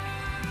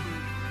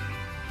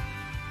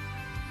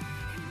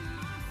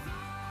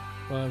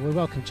Well, we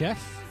welcome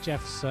Jeff.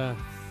 Jeff's going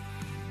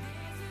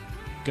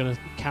to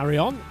carry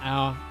on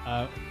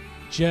our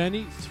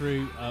journey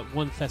through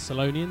 1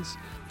 Thessalonians.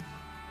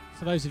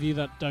 For those of you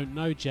that don't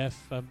know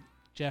Jeff,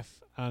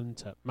 Jeff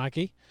and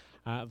Maggie,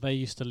 they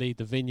used to lead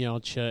the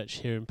Vineyard Church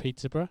here in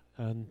Peterborough,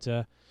 and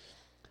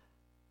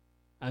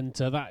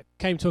that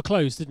came to a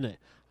close, didn't it?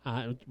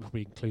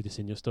 We include this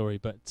in your story,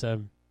 but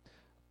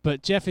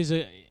Jeff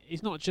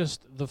he's not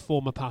just the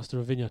former pastor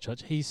of Vineyard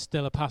Church. He's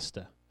still a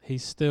pastor.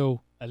 He's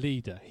still a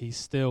leader. He's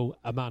still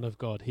a man of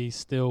God.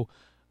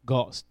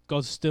 God's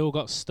still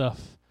got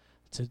stuff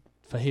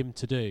for him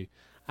to do,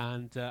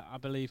 and I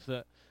believe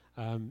that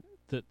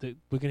that we're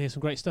going to hear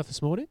some great stuff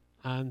this morning.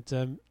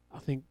 And I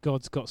think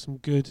God's got some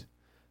good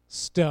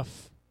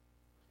stuff.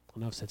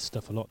 I know I've said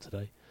stuff a lot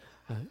today.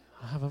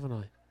 I have, haven't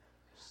I?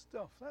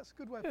 Stuff. That's a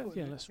good way of putting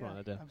it. Yeah, let's write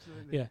that down.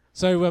 Absolutely. Yeah.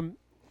 So I'm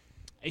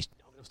going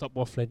to stop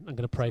waffling. I'm going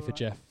to pray for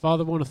Jeff.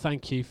 Father, I want to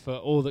thank you for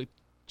all that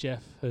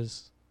Jeff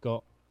has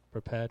got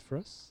prepared for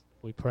us.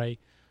 We pray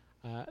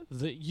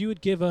that you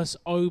would give us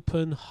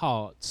open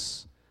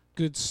hearts,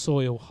 good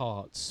soil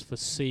hearts for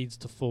seeds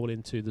to fall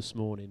into this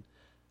morning.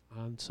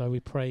 And so we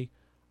pray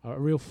a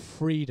real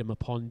freedom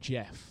upon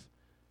Jeff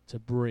to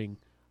bring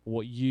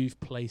what you've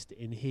placed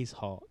in his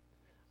heart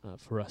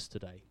for us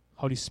today.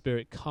 Holy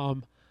Spirit,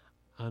 come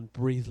and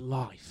breathe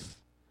life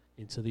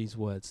into these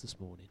words this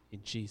morning.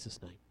 In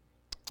Jesus' name.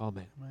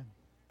 Amen. Amen.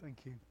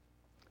 Thank you.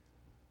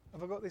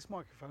 Have I got this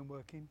microphone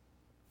working?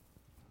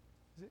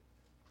 Is it?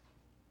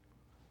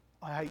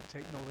 I hate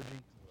technology.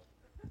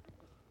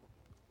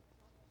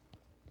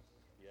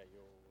 Yeah,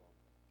 you're all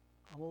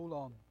on. I'm all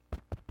on.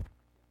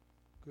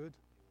 Good.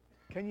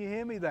 Can you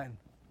hear me then?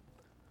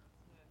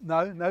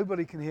 No,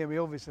 nobody can hear me,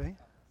 obviously.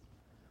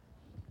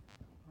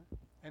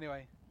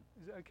 Anyway,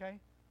 is it okay?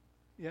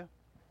 Yeah?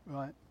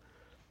 Right.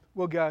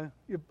 We'll go.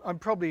 I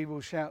probably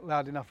will shout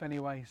loud enough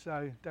anyway,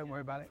 so don't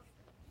worry about it.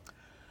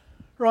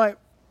 Right.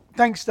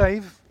 Thanks,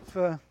 Dave,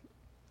 for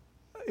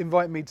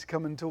inviting me to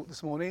come and talk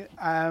this morning.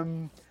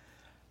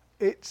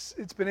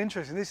 It's been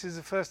interesting. This is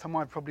the first time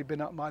I've probably been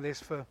up like this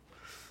for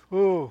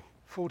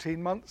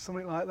 14 months,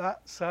 something like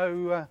that.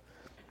 So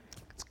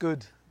it's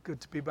good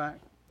to be back.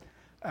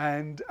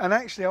 And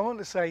actually, I want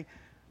to say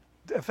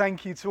a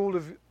thank you to all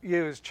of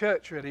you as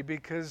church, really,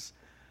 because,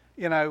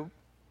 you know,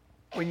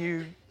 when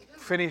you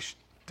finish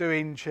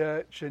doing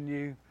church and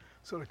you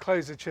sort of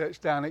close the church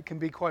down, it can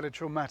be quite a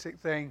traumatic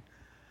thing.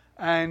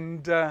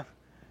 And,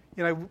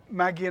 you know,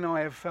 Maggie and I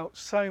have felt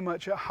so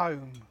much at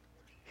home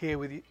here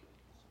with you,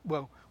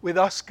 well, with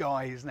us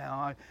guys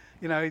now.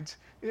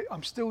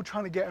 I'm still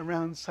trying to get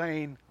around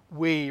saying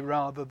we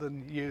rather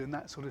than you and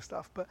that sort of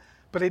stuff,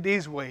 but it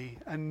is we,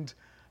 and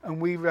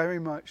we very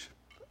much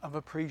have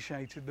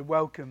appreciated the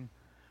welcome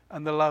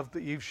and the love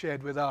that you've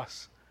shared with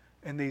us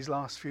in these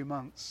last few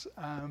months.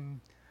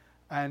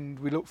 And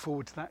we look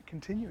forward to that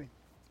continuing.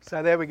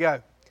 So there we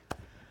go.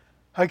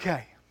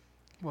 Okay,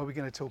 what are we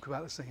going to talk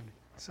about this evening,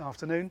 this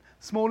afternoon,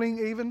 this morning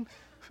even?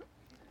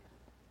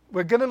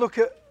 We're going to look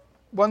at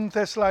 1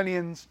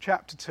 Thessalonians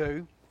chapter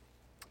 2.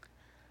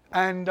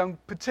 And I'm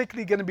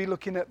particularly going to be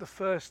looking at the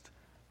first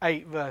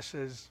 8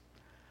 verses.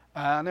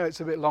 I know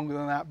it's a bit longer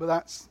than that, but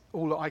that's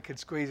all that I could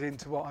squeeze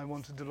into what I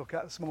wanted to look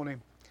at this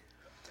morning.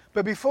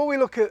 But before we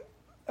look at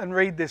and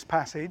read this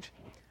passage,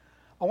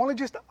 I want to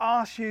just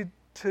ask you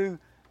to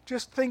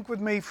just think with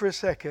me for a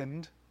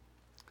second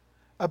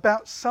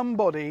about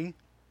somebody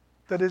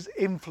that has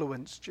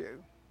influenced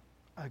you,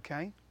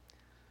 okay?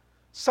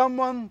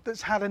 Someone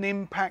that's had an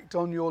impact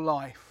on your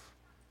life.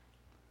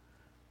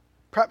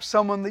 Perhaps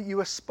someone that you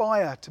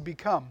aspire to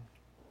become.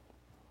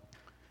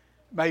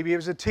 Maybe it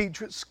was a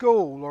teacher at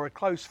school or a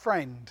close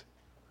friend.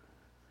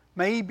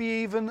 Maybe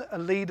even a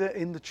leader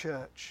in the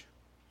church.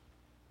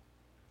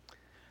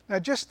 Now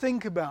just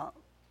think about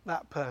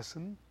that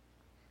person.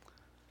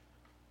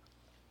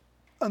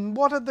 And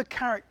what are the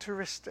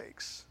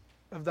characteristics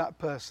of that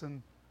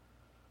person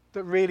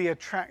that really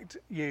attract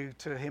you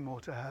to him or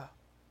to her?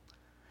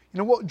 You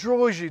know, what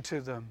draws you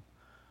to them?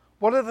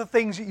 What are the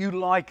things that you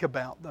like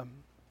about them?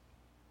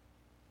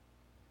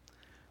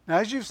 Now,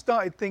 as you've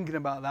started thinking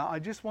about that, I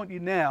just want you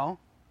now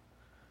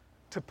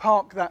to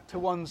park that to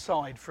one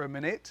side for a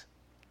minute,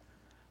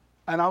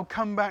 and I'll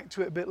come back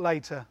to it a bit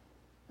later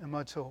in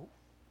my talk.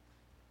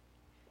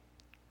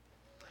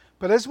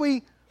 But as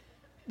we're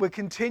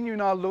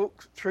continuing our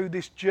look through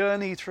this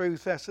journey through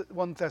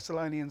 1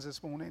 Thessalonians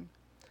this morning,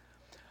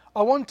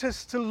 I want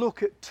us to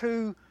look at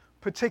 2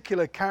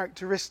 particular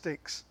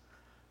characteristics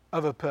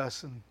of a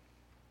person.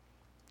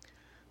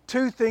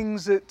 2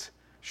 things that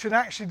should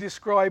actually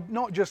describe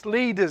not just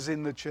leaders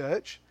in the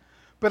church,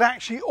 but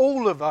actually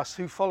all of us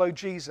who follow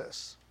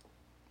Jesus.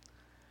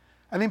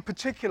 And in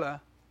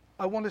particular,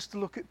 I want us to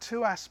look at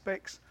 2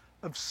 aspects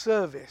of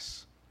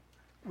service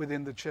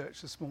within the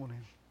church this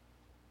morning.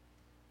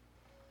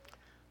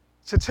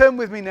 So turn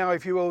with me now,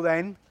 if you will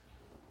then,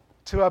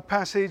 to our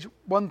passage,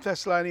 1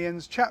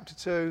 Thessalonians chapter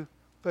 2,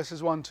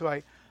 verses 1 to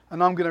 8.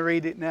 And I'm going to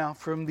read it now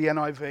from the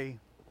NIV.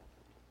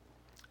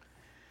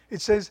 It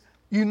says,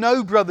 "You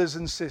know, brothers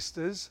and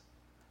sisters,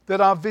 that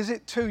our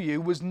visit to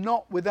you was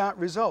not without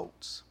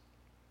results.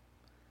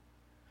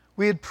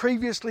 We had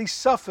previously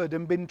suffered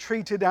and been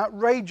treated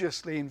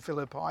outrageously in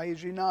Philippi,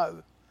 as you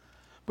know.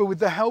 But with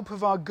the help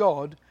of our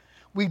God,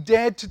 we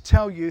dared to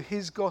tell you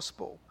his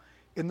gospel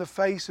in the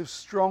face of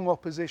strong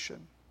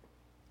opposition.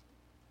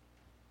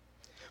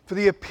 For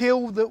the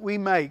appeal that we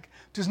make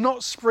does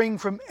not spring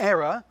from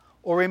error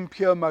or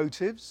impure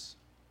motives,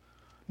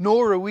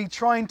 nor are we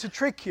trying to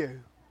trick you.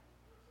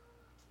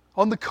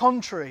 On the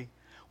contrary,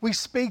 we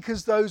speak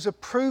as those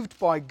approved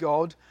by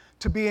God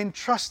to be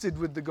entrusted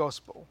with the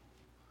gospel.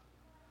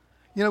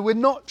 You know, we're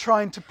not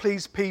trying to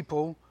please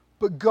people,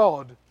 but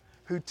God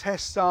who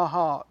tests our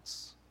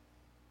hearts.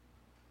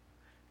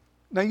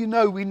 Now, you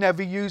know we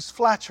never used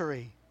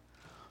flattery,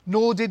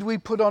 nor did we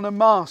put on a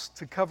mask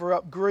to cover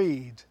up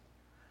greed.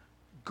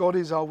 God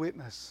is our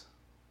witness.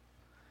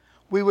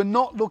 We were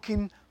not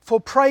looking for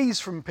praise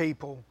from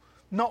people,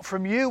 not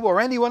from you or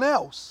anyone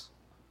else,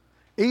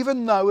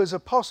 even though as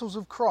apostles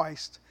of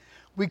Christ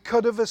we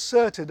could have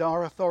asserted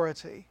our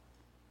authority.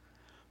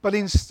 But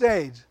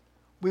instead,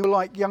 we were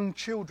like young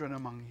children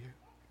among you.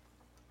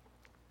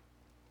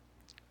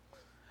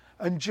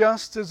 And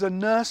just as a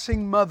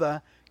nursing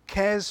mother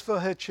cares for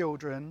her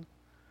children,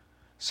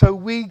 so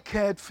we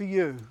cared for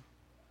you,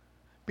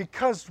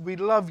 because we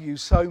love you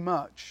so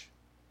much.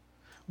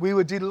 We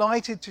were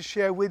delighted to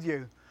share with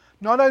you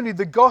not only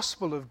the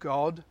gospel of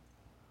God,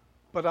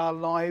 but our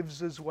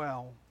lives as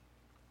well.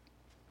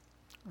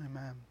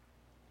 Amen.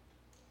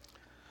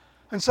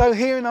 And so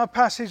here in our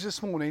passage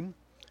this morning,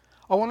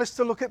 I want us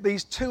to look at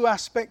these two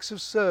aspects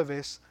of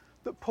service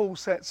that Paul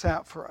sets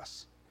out for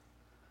us.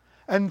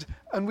 And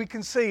we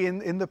can see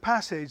in the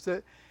passage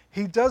that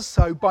he does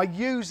so by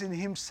using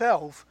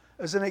himself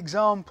as an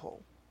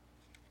example.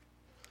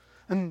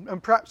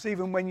 And perhaps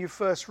even when you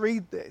first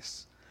read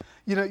this,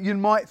 you know, you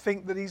might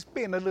think that he's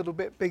being a little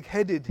bit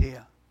big-headed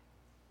here.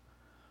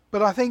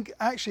 But I think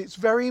actually it's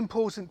very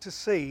important to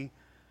see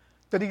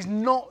that he's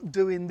not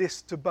doing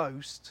this to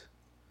boast,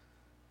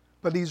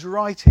 but he's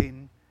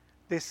writing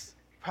this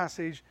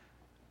passage,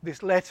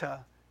 this letter,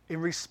 in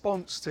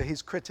response to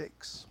his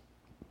critics.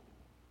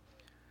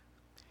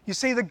 You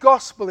see, the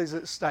gospel is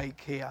at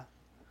stake here.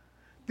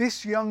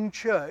 This young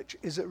church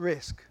is at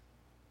risk.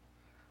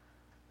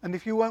 And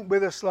if you weren't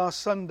with us last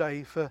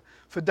Sunday for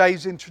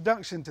Dave's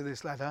introduction to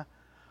this letter,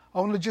 I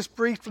want to just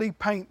briefly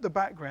paint the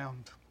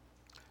background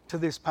to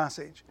this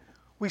passage.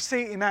 We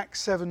see it in Acts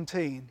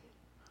 17.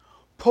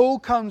 Paul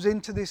comes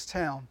into this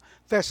town,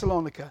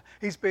 Thessalonica.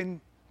 He's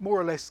been more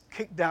or less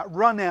kicked out,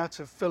 run out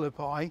of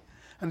Philippi,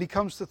 and he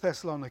comes to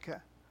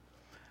Thessalonica.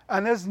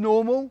 And as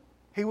normal,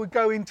 he would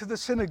go into the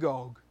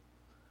synagogue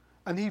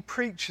and he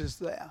preaches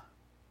there.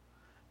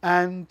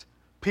 And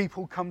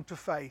people come to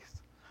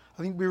faith.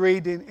 I think we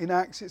read in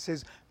Acts, it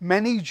says,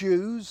 many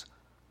Jews,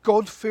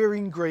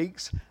 God-fearing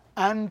Greeks,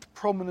 and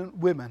prominent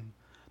women,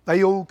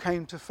 they all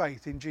came to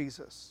faith in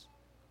Jesus.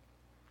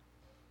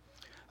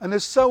 And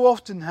as so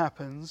often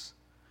happens,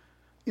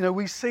 you know,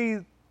 we see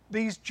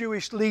these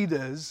Jewish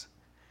leaders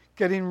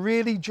getting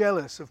really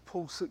jealous of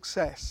Paul's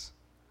success.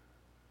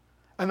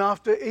 And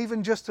after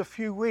even just a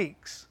few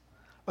weeks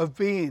of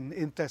being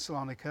in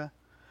Thessalonica,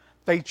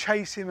 they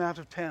chase him out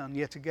of town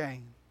yet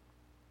again.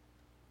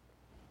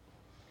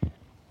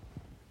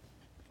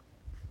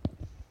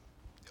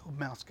 Old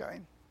mouse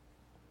going.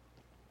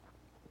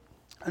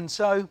 And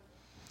so,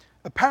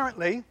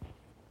 apparently,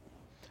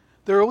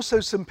 there are also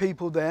some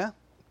people there,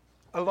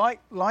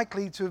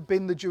 likely to have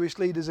been the Jewish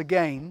leaders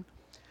again,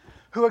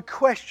 who are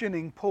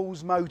questioning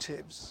Paul's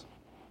motives.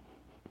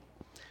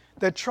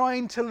 They're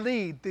trying to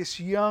lead this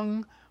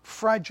young,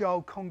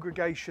 fragile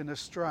congregation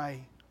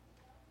astray.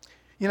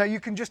 You know, you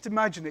can just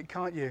imagine it,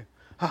 can't you?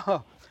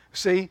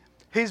 See,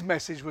 his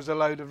message was a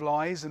load of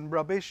lies and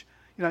rubbish.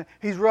 You know,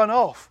 he's run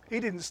off. He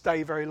didn't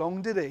stay very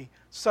long, did he?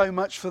 So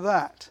much for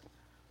that.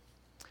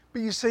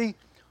 But you see,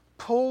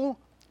 Paul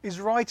is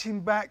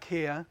writing back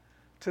here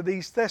to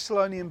these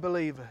Thessalonian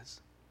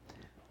believers.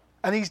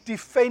 And he's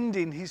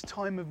defending his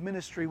time of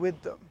ministry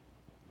with them.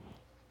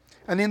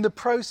 And in the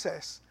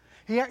process,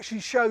 he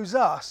actually shows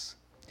us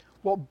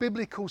what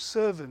biblical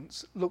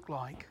servants look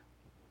like.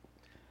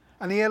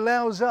 And he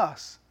allows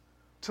us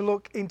to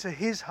look into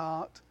his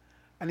heart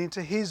and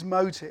into his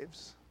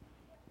motives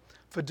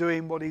for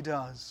doing what he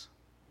does.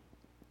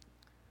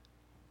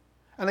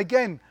 And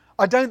again,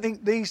 I don't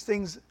think these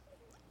things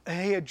are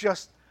here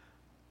just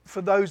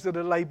for those that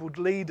are labelled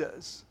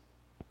leaders,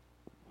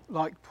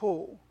 like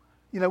Paul.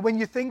 You know, when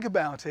you think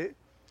about it,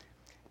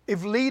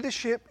 if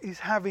leadership is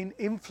having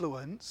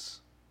influence,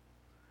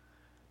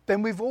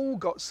 then we've all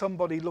got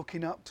somebody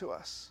looking up to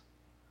us,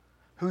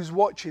 who's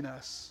watching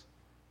us.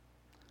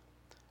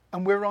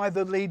 And we're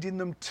either leading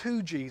them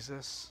to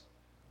Jesus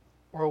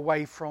or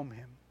away from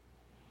him.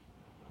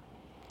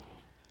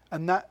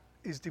 And that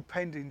is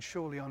depending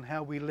surely on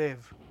how we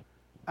live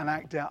and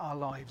act out our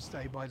lives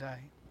day by day.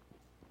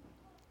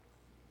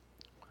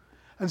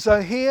 And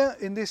so here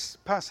in this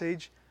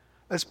passage,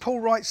 as Paul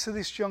writes to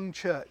this young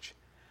church,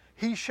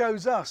 he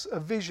shows us a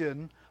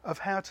vision of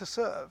how to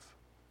serve.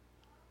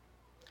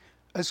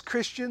 As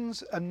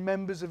Christians and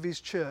members of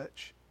his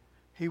church,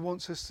 he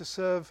wants us to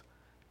serve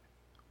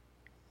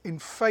in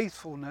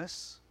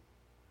faithfulness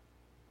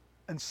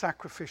and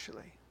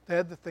sacrificially.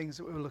 They're the things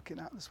that we were looking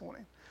at this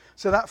morning.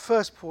 So that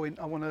first point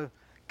I want to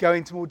go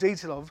into more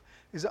detail of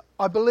is that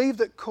I believe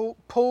that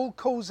Paul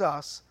calls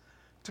us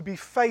to be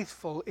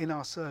faithful in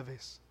our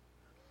service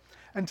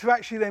and to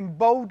actually then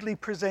boldly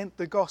present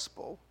the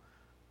gospel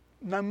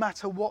no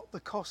matter what the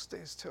cost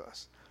is to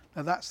us.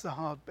 Now that's the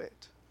hard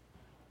bit.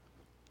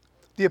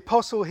 The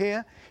apostle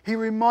here, he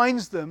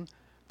reminds them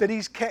that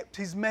he's kept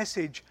his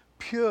message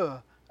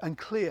pure and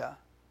clear.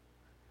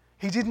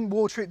 He didn't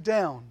water it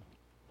down.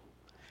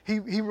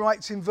 He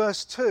writes in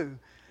verse 2,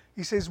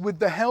 he says, with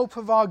the help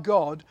of our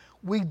God,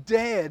 we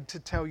dared to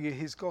tell you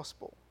his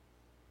gospel.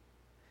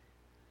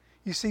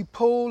 You see,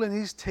 Paul and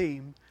his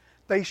team,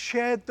 they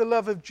shared the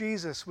love of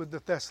Jesus with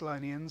the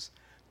Thessalonians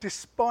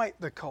despite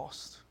the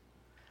cost,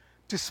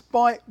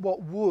 despite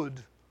what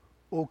would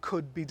or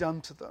could be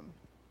done to them.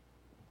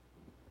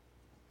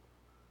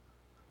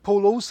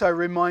 Paul also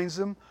reminds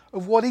them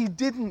of what he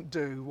didn't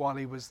do while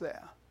he was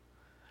there,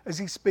 as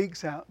he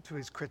speaks out to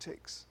his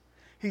critics.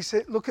 He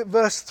said, look at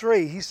verse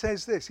 3, he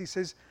says this, he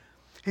says,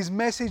 his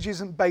message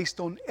isn't based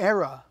on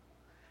error,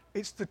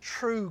 it's the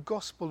true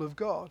gospel of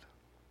God.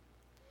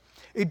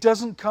 It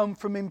doesn't come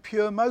from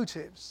impure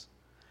motives.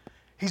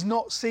 He's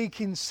not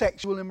seeking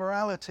sexual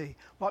immorality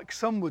like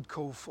some would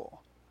call for.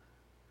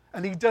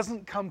 And he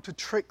doesn't come to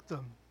trick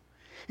them.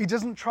 He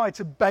doesn't try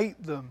to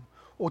bait them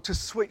or to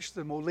switch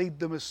them or lead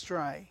them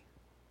astray.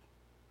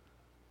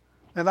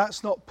 Now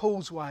that's not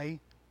Paul's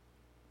way,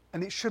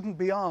 and it shouldn't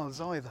be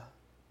ours either.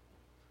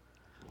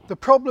 The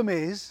problem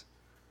is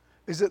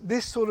that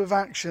this sort of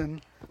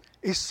action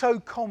is so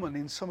common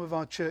in some of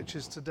our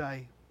churches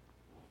today.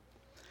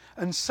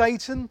 And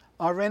Satan,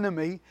 our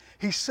enemy,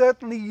 he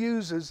certainly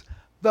uses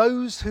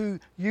those who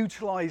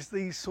utilize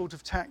these sort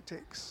of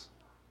tactics.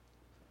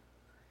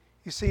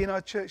 You see, in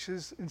our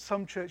churches, in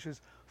some churches,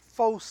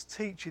 false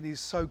teaching is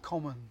so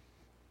common.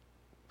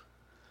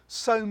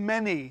 So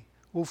many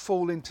will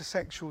fall into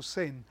sexual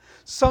sin.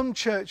 Some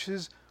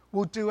churches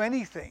will do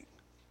anything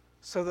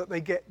so that they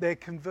get their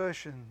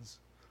conversions,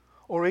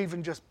 or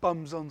even just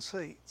bums on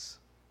seats.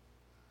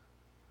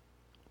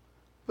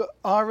 But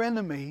our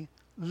enemy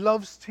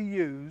loves to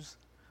use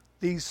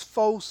these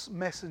false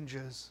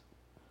messengers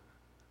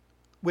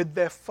with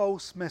their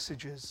false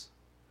messages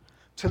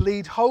to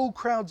lead whole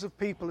crowds of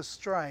people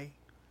astray,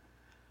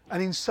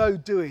 and in so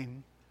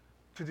doing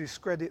to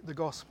discredit the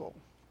gospel.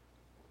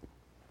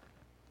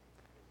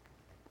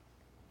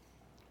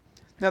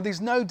 Now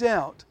there's no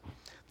doubt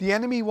the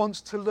enemy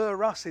wants to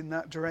lure us in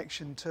that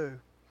direction too.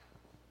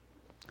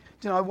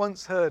 You know, I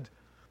once heard,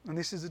 and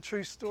this is a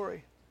true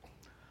story,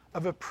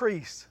 of a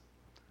priest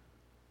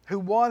who,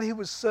 while he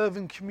was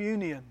serving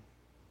communion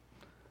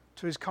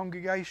to his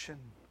congregation,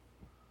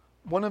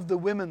 one of the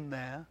women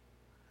there,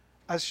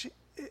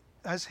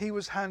 as he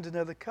was handing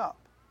her the cup,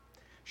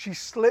 she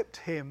slipped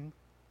him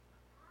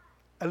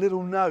a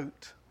little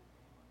note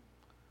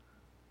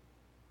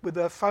with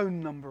her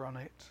phone number on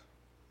it,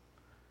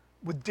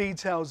 with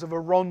details of a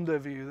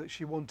rendezvous that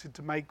she wanted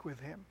to make with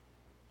him.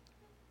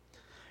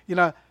 You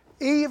know,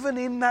 even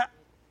in that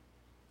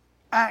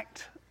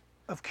act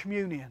of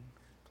communion,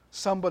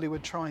 somebody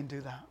would try and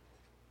do that.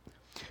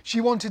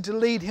 She wanted to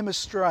lead him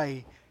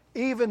astray,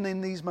 even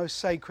in these most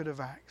sacred of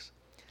acts.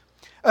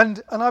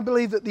 And I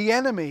believe that the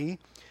enemy,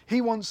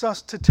 he wants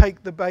us to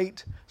take the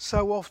bait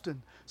so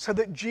often, so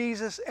that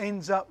Jesus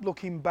ends up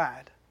looking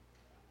bad.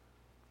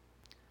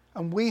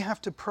 And we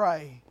have to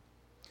pray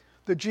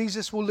that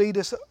Jesus will lead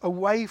us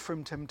away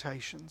from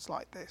temptations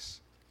like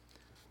this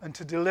and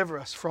to deliver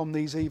us from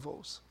these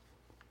evils.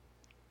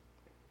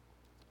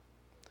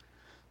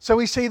 So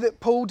we see that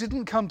Paul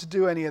didn't come to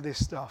do any of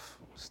this stuff.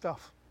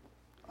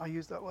 I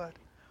use that word.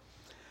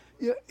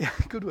 Yeah,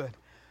 good word.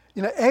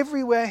 You know,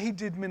 everywhere he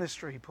did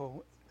ministry,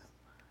 Paul,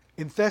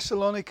 in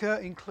Thessalonica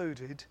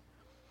included,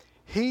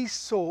 he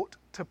sought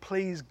to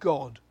please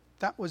God.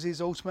 That was his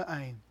ultimate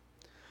aim.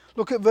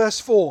 Look at verse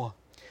 4.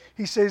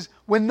 He says,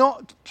 we're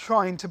not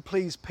trying to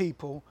please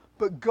people,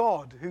 but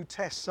God who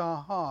tests our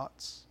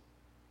hearts.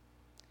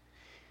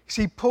 You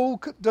see,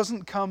 Paul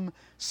doesn't come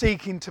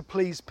seeking to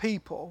please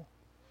people,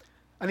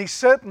 and he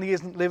certainly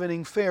isn't living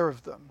in fear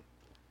of them.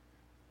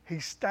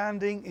 He's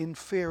standing in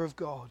fear of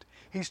God.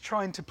 He's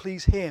trying to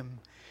please him.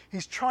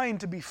 He's trying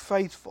to be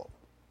faithful.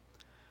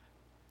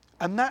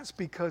 And that's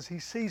because he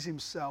sees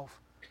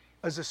himself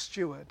as a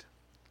steward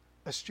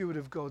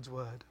of God's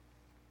word.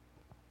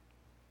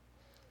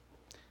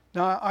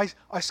 Now,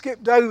 I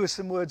skipped over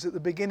some words at the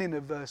beginning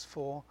of verse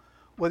 4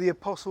 where the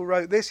apostle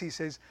wrote this. He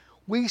says,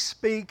 we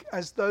speak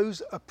as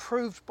those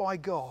approved by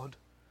God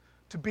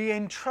to be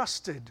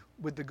entrusted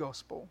with the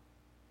gospel.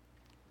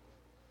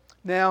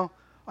 Now,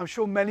 I'm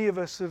sure many of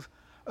us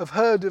have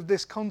heard of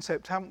this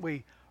concept, haven't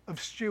we, of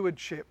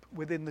stewardship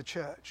within the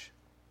church.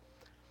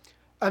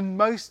 And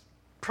most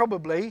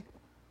probably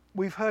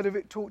we've heard of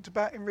it talked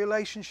about in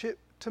relationship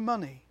to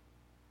money.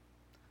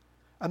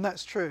 And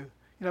that's true.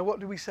 You know, what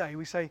do we say?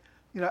 We say,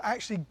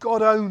 Actually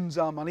God owns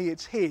our money,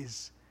 it's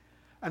his,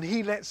 and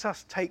he lets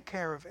us take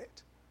care of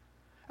it.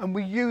 And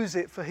we use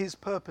it for his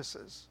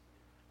purposes.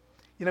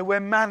 We're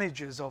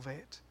managers of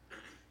it.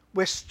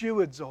 We're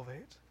stewards of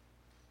it.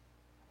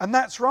 And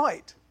that's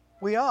right,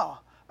 we are.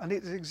 And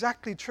it's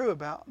exactly true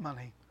about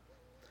money.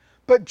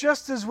 But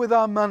just as with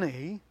our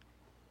money,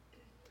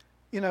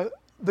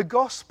 the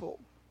gospel,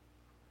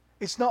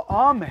 it's not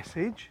our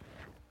message,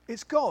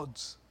 it's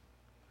God's.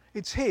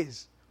 It's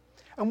his.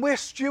 And we're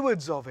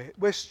stewards of it.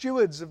 We're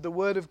stewards of the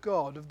word of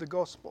God, of the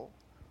gospel.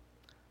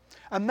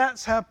 And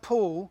that's how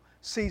Paul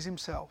sees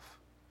himself.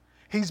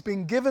 He's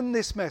been given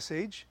this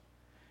message.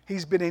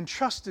 He's been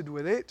entrusted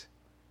with it.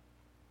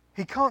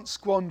 He can't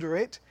squander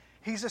it.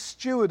 He's a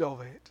steward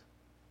of it.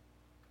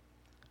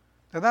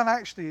 Now that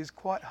actually is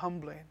quite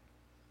humbling.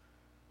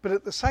 But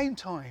at the same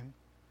time,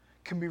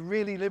 can be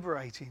really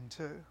liberating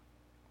too.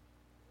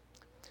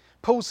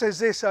 Paul says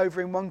this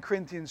over in 1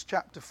 Corinthians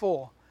chapter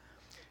 4.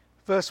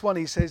 Verse 1,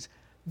 he says,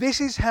 "This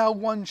is how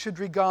one should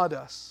regard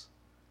us,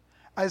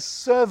 as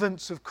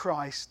servants of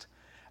Christ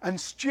and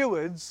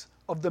stewards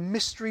of the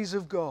mysteries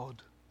of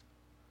God.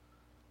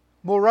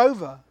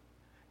 Moreover,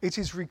 it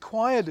is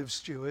required of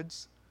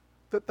stewards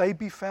that they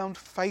be found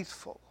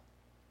faithful."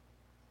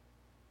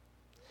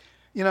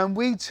 And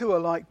we too are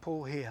like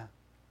Paul here.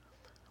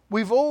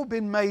 We've all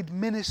been made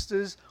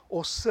ministers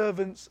or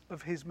servants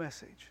of his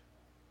message.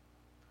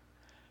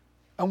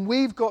 And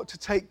we've got to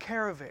take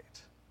care of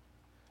it.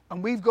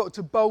 And we've got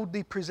to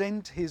boldly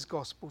present his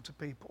gospel to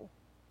people.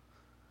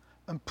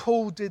 And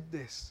Paul did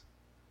this,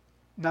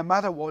 no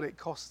matter what it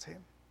cost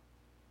him.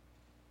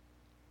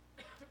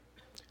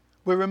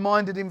 We're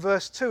reminded in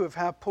verse 2 of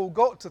how Paul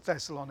got to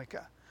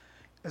Thessalonica.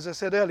 As I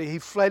said earlier, he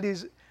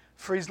fled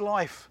for his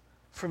life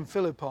from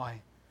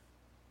Philippi.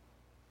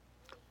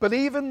 But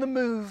even the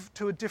move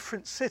to a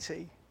different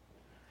city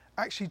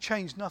actually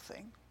changed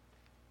nothing.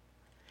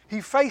 He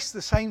faced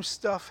the same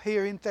stuff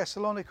here in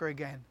Thessalonica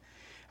again.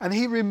 And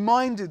he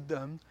reminded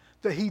them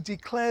that he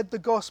declared the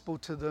gospel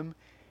to them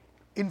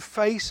in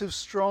face of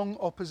strong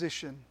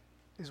opposition,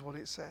 is what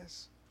it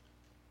says.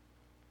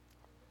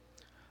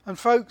 And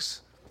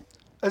folks,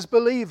 as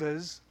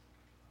believers,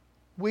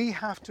 we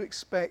have to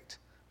expect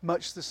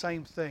much the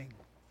same thing.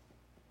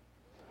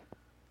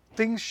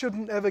 Things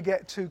shouldn't ever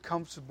get too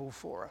comfortable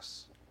for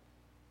us.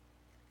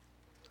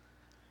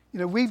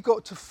 We've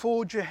got to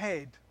forge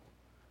ahead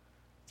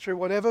through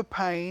whatever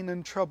pain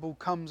and trouble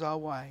comes our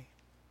way.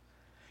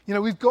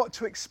 We've got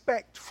to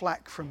expect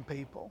flack from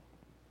people.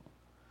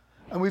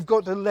 And we've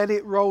got to let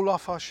it roll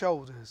off our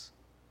shoulders.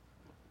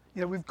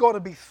 We've got to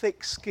be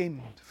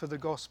thick-skinned for the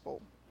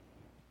gospel.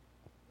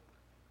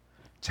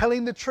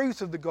 Telling the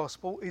truth of the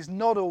gospel is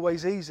not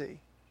always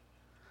easy.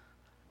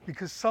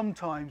 Because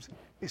sometimes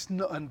it's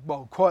not, and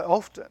quite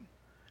often,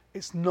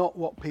 it's not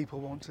what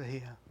people want to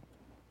hear.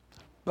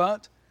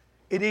 But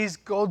it is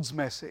God's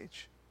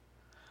message.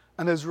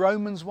 And as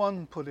Romans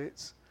 1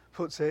 puts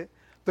it,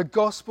 the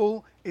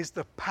gospel is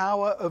the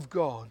power of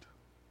God.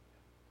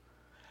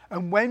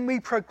 And when we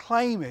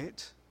proclaim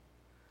it,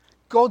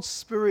 God's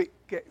Spirit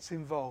gets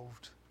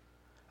involved.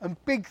 And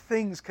big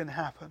things can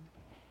happen.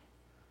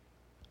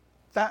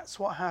 That's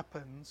what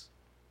happens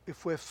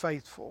if we're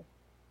faithful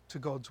to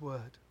God's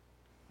word.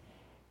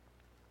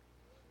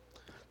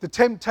 The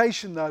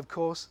temptation, though, of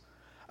course,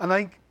 and I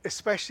think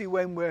especially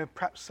when we're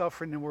perhaps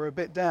suffering and we're a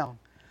bit down,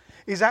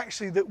 is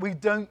actually that we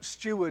don't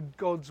steward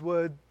God's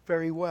word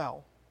very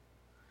well.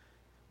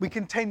 We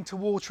can tend to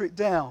water it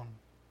down.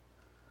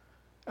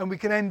 And we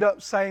can end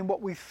up saying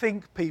what we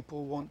think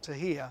people want to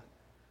hear,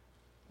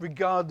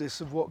 regardless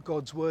of what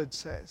God's word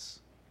says.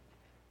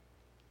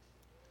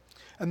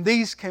 And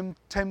these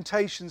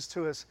temptations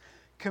to us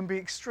can be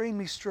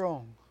extremely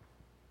strong.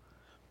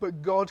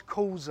 But God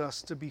calls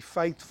us to be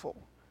faithful.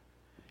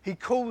 He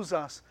calls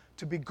us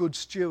to be good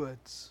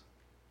stewards.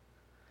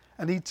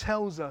 And he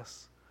tells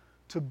us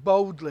to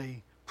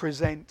boldly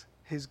present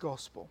his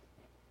gospel.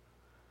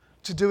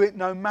 To do it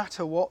no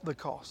matter what the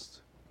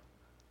cost.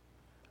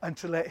 And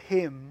to let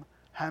him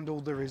handle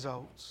the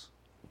results.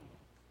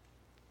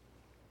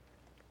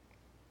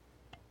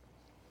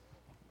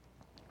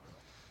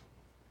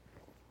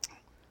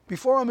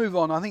 Before I move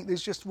on, I think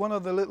there's just one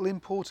other little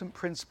important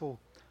principle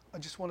I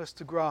just want us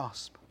to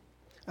grasp.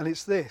 And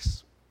it's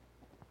this.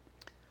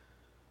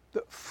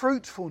 That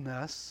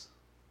fruitfulness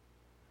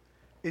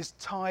is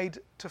tied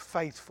to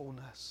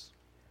faithfulness.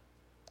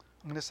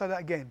 I'm going to say that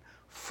again.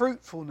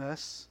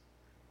 Fruitfulness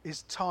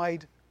is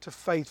tied to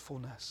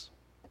faithfulness.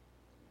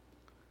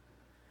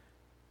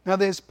 Now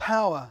there's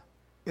power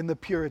in the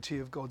purity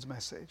of God's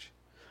message.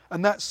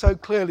 And that's so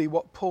clearly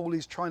what Paul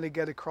is trying to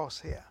get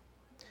across here.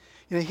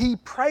 He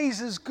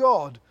praises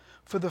God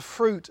for the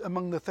fruit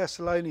among the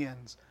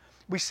Thessalonians.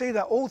 We see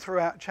that all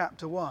throughout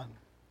chapter 1.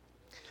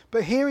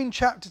 But here in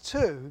chapter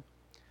 2,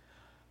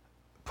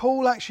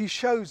 Paul actually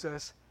shows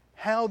us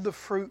how the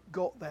fruit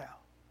got there.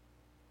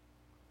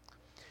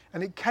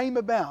 And it came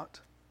about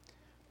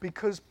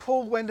because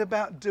Paul went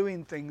about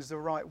doing things the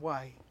right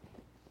way.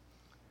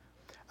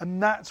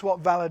 And that's what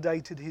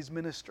validated his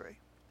ministry.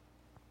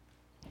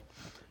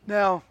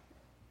 Now,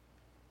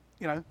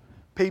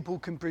 people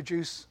can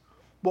produce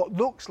what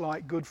looks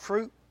like good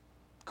fruit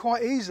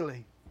quite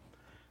easily.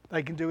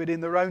 They can do it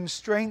in their own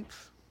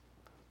strength,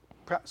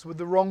 perhaps with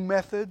the wrong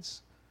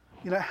methods.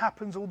 It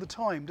happens all the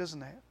time,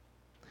 doesn't it?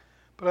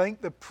 But I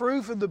think the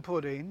proof of the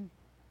pudding,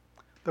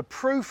 the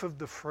proof of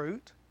the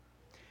fruit,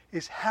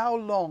 is how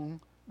long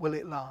will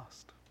it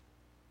last?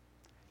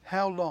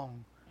 How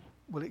long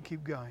will it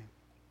keep going?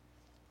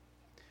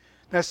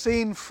 Now,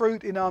 seeing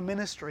fruit in our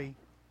ministry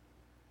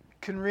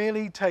can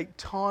really take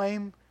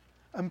time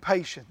and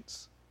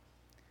patience.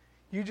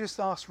 You just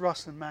ask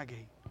Russ and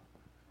Maggie.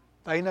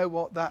 They know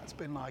what that's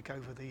been like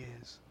over the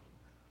years.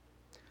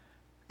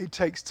 It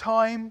takes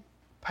time,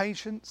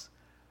 patience,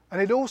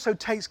 and it also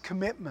takes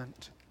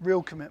commitment,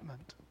 real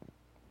commitment.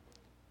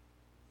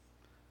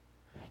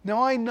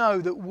 Now, I know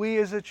that we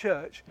as a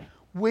church,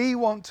 we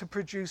want to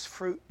produce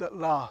fruit that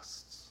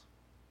lasts.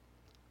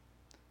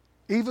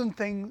 Even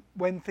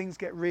when things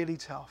get really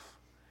tough,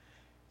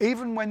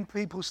 even when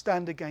people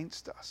stand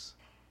against us,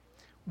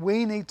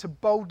 we need to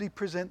boldly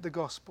present the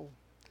gospel,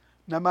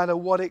 no matter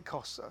what it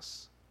costs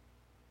us.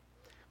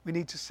 We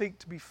need to seek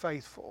to be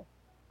faithful,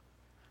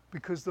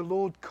 because the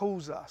Lord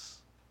calls us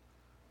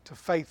to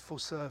faithful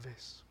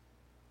service.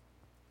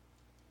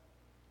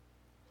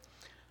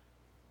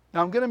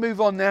 Now I'm going to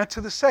move on now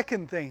to the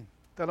second thing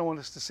that I want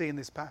us to see in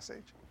this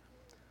passage.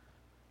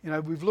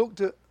 We've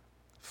looked at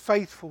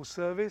faithful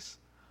service.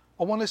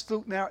 I want us to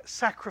look now at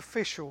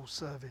sacrificial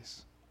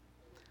service.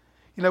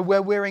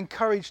 Where we're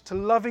encouraged to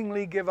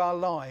lovingly give our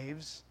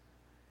lives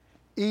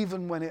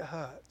even when it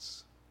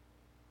hurts.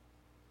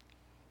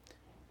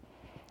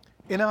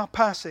 In our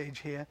passage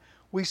here,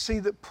 we see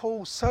that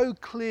Paul so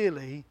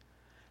clearly,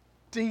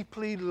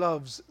 deeply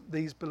loves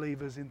these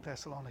believers in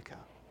Thessalonica.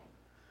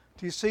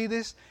 Do you see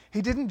this?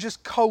 He didn't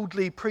just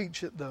coldly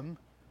preach at them.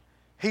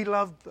 He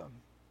loved them.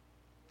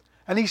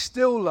 And he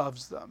still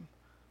loves them.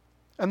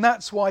 And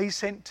that's why he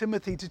sent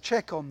Timothy to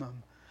check on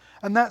them.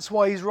 And that's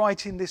why he's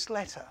writing this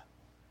letter.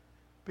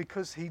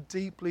 Because he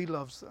deeply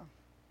loves them.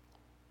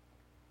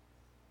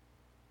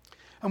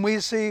 And we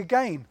see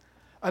again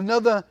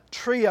another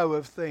trio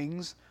of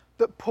things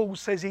that Paul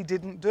says he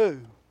didn't do.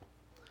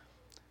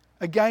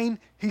 Again,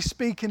 he's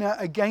speaking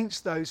out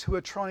against those who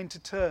are trying to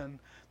turn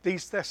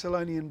these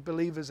Thessalonian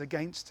believers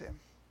against him.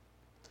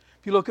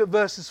 If you look at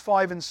verses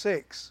 5 and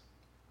 6,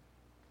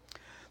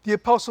 the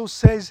apostle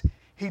says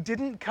he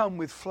didn't come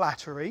with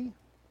flattery.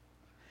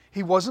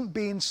 He wasn't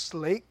being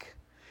slick.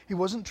 He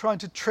wasn't trying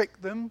to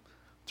trick them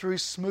through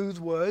smooth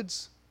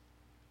words.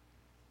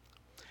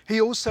 He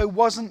also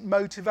wasn't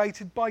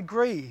motivated by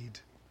greed.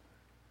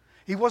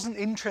 He wasn't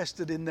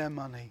interested in their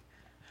money.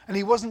 And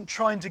he wasn't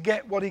trying to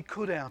get what he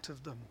could out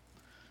of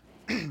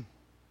them.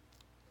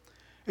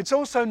 It's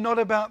also not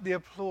about the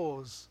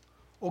applause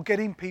or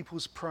getting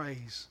people's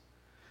praise.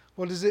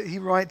 What is it he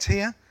writes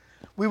here?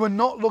 We were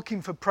not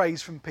looking for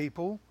praise from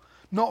people,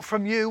 not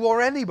from you or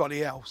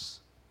anybody else.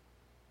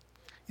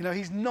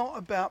 He's not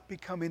about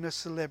becoming a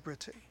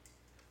celebrity.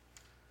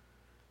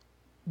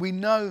 We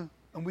know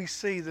and we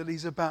see that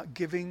he's about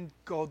giving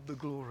God the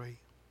glory.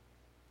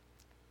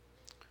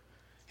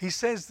 He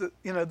says that,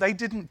 they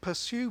didn't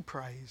pursue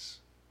praise,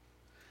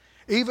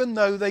 even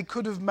though they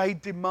could have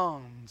made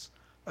demands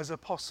as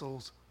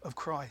apostles of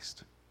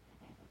Christ.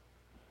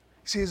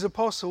 See, as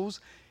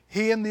apostles,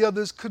 he and the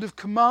others could have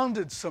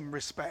commanded some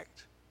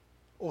respect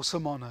or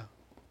some honour.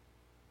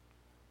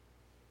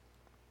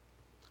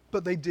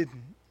 But they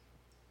didn't.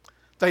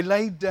 They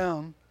laid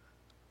down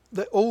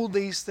all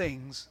these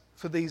things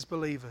for these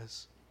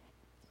believers.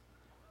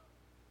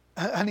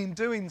 And in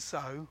doing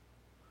so,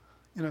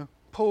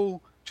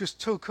 Paul just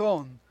took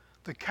on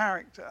the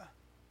character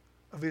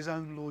of his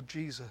own Lord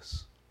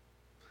Jesus.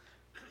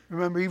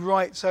 Remember, he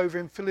writes over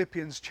in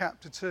Philippians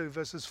chapter 2,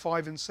 verses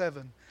 5 and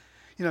 7.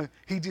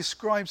 He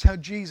describes how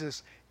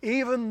Jesus,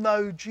 even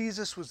though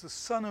Jesus was the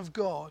Son of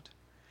God,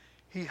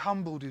 he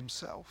humbled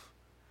himself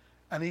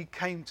and he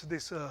came to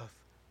this earth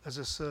as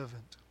a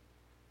servant.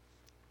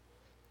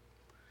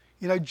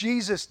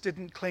 Jesus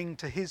didn't cling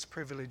to his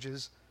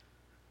privileges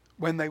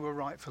when they were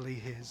rightfully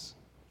his.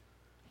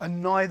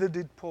 And neither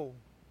did Paul.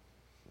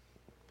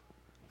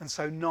 And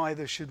so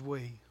neither should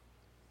we.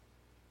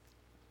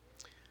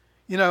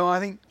 I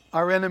think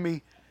our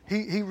enemy,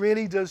 he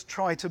really does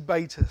try to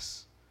bait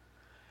us.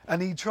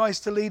 And he tries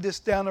to lead us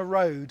down a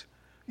road,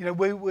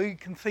 where we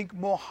can think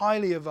more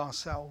highly of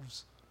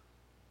ourselves.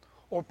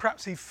 Or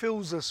perhaps he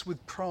fills us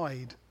with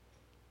pride.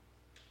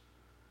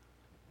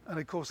 And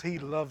of course he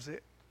loves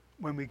it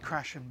when we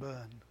crash and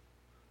burn.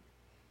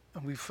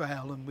 And we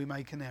fail and we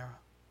make an error.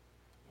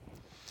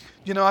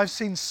 I've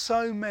seen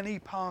so many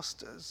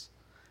pastors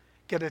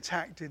get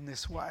attacked in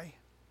this way.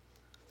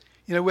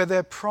 Where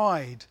their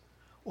pride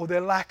or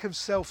their lack of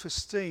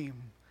self-esteem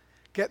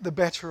get the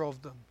better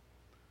of them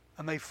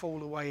and they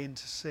fall away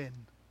into sin.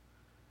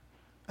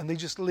 And they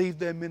just leave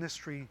their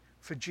ministry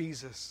for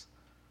Jesus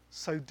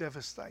so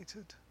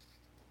devastated.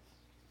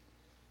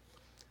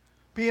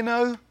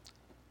 But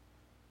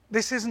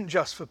this isn't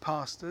just for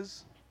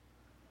pastors.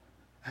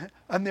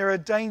 And there are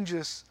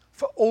dangers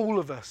for all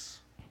of us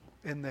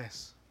in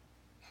this.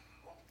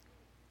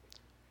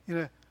 You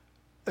know,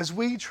 as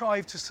we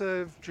try to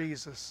serve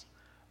Jesus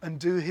and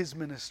do his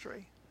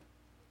ministry,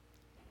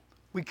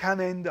 we can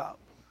end up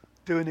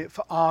doing it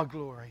for our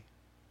glory.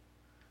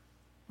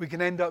 We can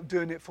end up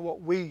doing it for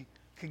what we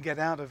can get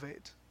out of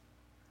it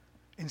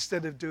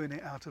instead of doing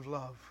it out of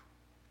love.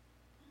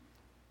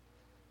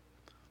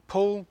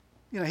 Paul,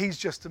 he's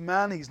just a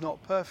man, he's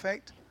not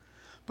perfect,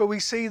 but we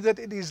see that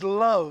it is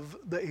love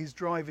that is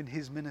driving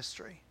his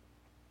ministry.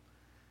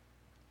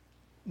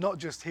 Not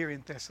just here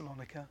in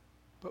Thessalonica,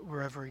 but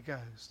wherever he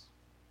goes.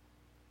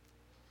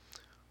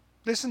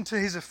 Listen to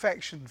his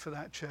affection for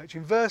that church.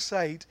 In verse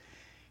 8,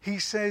 he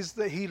says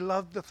that he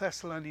loved the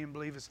Thessalonian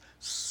believers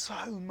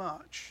so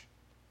much.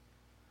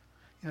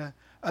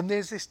 And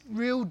there's this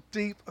real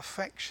deep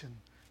affection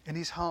in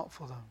his heart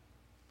for them.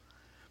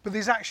 But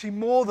there's actually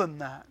more than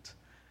that.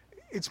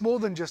 It's more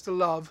than just a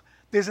love.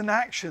 There's an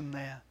action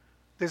there.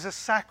 There's a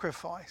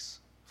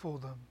sacrifice for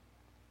them.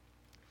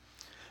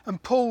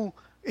 And Paul,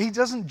 he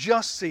doesn't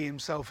just see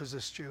himself as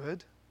a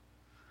steward.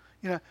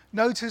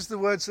 Notice the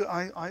words that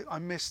I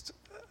missed,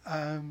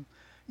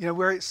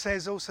 where it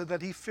says also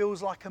that he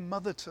feels like a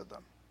mother to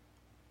them.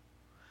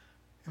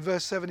 In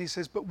verse 7 he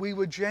says, "But we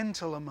were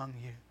gentle among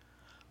you,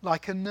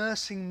 like a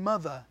nursing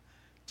mother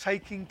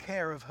taking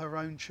care of her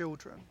own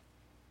children."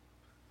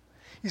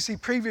 You see,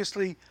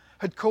 previously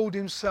had called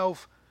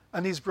himself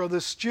and his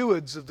brothers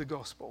stewards of the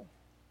gospel.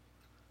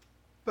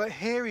 But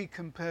here he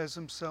compares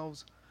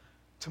themselves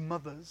to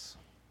mothers.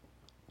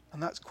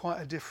 And that's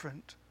quite a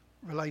different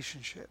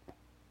relationship.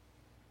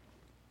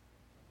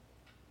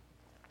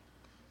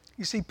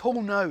 You see,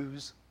 Paul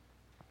knows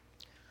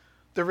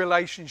the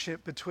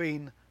relationship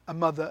between a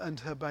mother and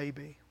her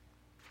baby,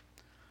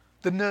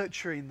 the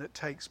nurturing that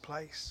takes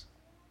place,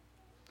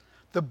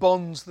 the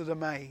bonds that are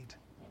made.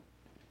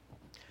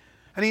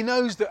 And he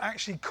knows that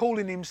actually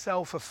calling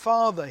himself a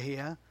father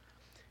here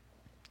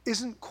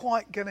isn't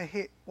quite going to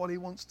hit what he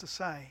wants to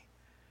say.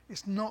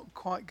 It's not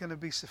quite going to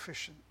be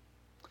sufficient.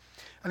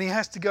 And he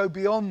has to go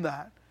beyond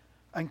that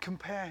and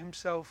compare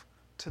himself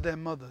to their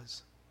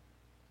mothers.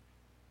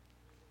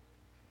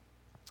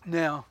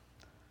 Now,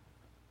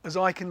 as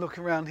I can look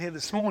around here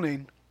this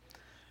morning,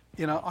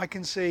 I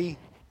can see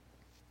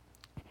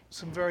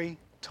some very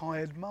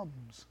tired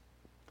mums.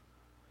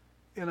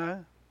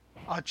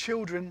 Our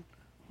children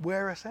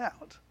wear us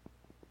out.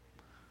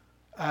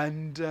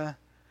 And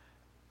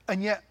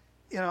yet,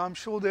 I'm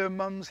sure there are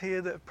mums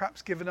here that have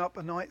perhaps given up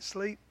a night's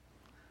sleep,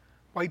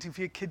 waiting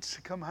for your kids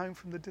to come home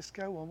from the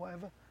disco or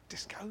whatever.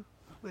 Disco?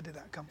 Where did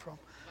that come from?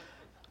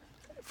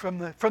 From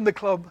the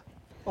club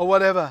or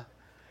whatever.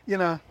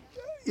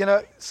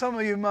 Some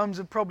of you mums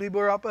have probably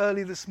were up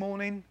early this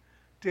morning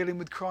dealing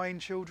with crying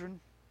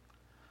children.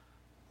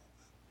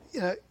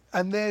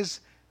 And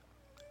there's,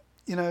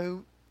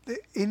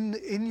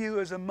 in you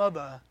as a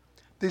mother,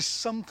 there's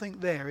something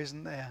there,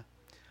 isn't there,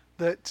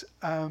 that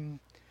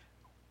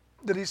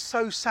that is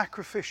so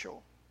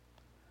sacrificial.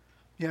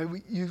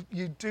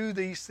 You do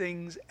these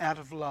things out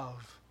of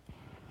love.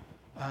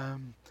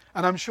 And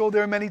I'm sure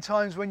there are many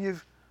times when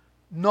you've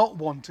not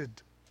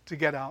wanted to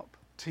get up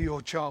to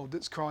your child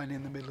that's crying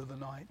in the middle of the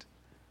night.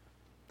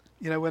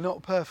 We're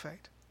not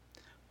perfect.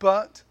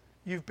 But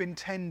you've been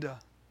tender,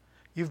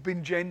 you've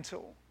been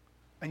gentle,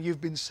 and you've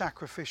been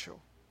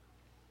sacrificial.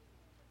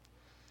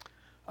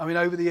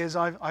 Over the years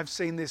I've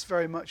seen this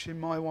very much in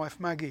my wife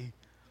Maggie.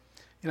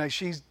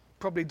 She's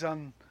probably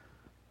done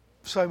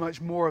so much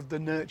more of the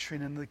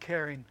nurturing and the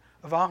caring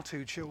of our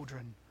two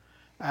children.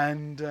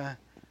 And,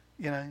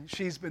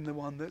 she's been the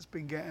one that's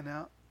been getting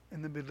out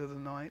in the middle of the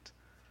night.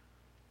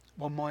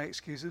 Well, my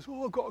excuse is,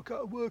 I've got to go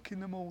to work in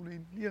the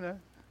morning,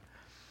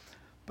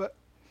 But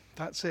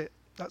that's it.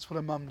 That's what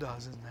a mum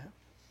does, isn't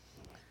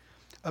it?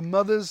 A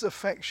mother's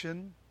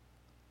affection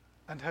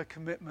and her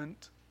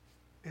commitment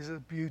is a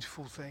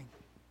beautiful thing.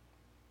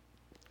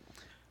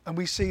 And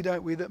we see,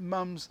 don't we, that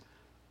mums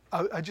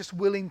are just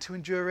willing to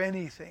endure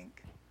anything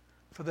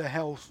for the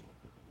health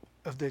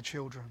of their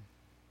children.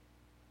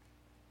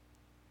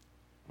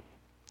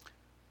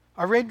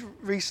 I read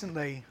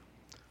recently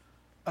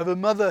of a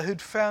mother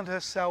who'd found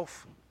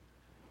herself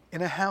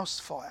in a house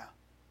fire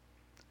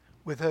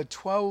with her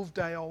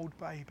 12-day-old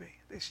baby,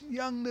 this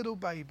young little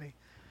baby.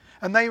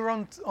 And they were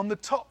on the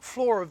top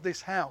floor of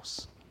this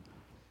house.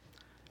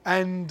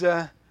 And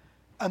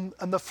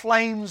the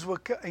flames were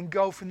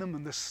engulfing them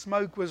and the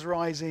smoke was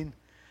rising.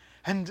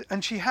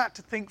 And she had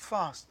to think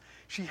fast.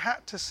 She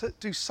had to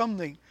do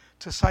something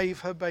to save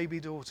her baby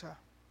daughter.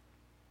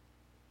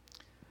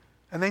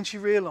 And then she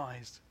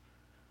realised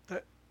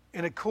that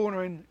in a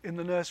corner in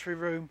the nursery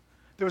room,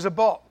 there was a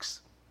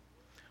box,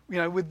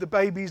 with the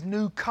baby's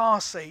new car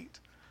seat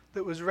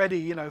that was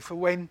ready, for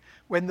when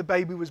the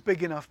baby was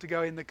big enough to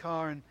go in the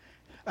car.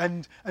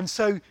 And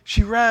so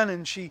she ran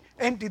and she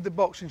emptied the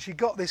box and she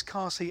got this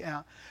car seat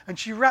out and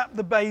she wrapped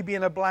the baby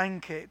in a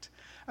blanket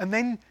and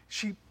then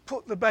she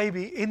put the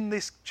baby in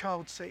this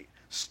child seat,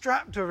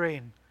 strapped her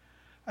in,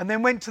 and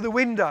then went to the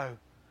window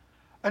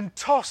and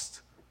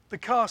tossed the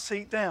car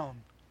seat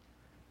down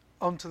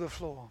onto the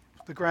floor,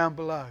 the ground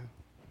below.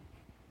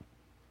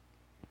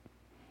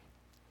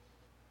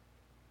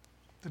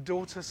 The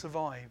daughter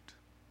survived.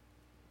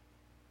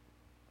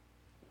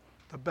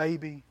 The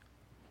baby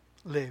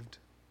lived.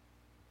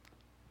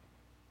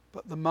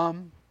 But the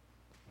mum,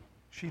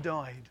 she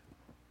died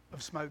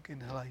of smoke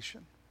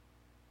inhalation.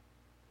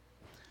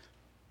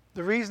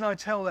 The reason I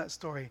tell that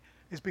story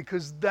is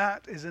because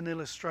that is an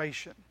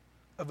illustration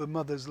of a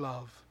mother's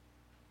love,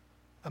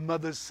 a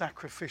mother's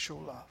sacrificial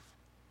love.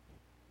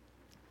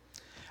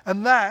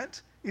 And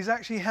that is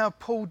actually how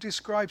Paul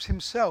describes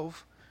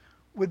himself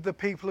with the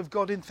people of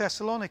God in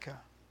Thessalonica.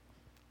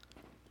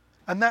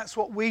 And that's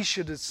what we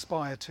should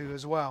aspire to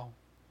as well.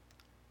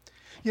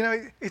 You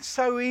know, it's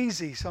so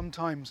easy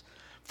sometimes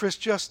for us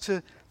just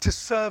to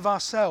serve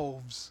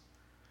ourselves,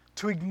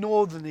 to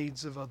ignore the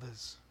needs of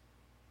others.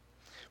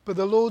 But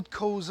the Lord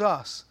calls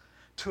us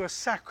to a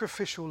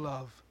sacrificial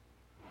love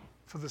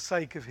for the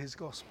sake of his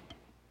gospel.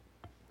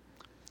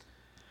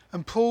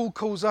 And Paul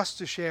calls us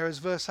to share, as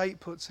verse 8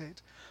 puts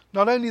it,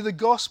 not only the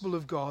gospel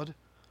of God,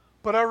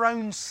 but our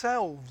own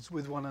selves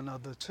with one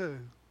another too.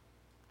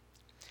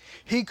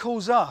 He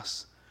calls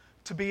us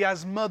to be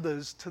as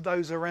mothers to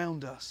those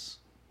around us.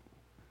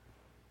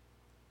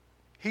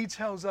 He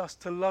tells us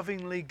to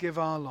lovingly give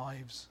our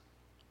lives,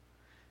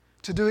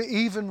 to do it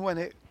even when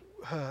it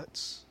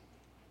hurts.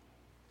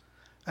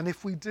 And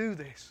if we do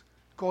this,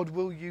 God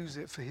will use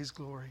it for his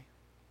glory.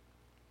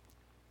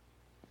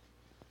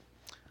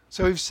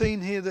 So we've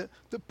seen here that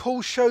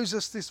Paul shows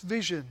us this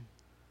vision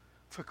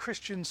for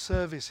Christian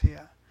service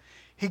here.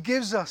 He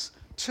gives us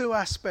two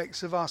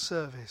aspects of our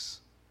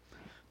service: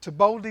 to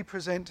boldly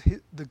present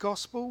the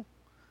gospel,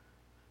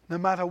 no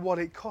matter what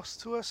it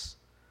costs to us,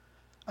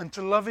 and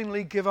to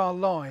lovingly give our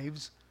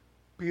lives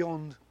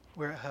beyond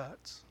where it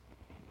hurts.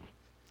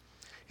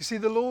 You see,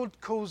 the Lord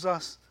calls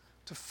us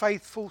to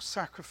faithful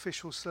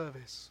sacrificial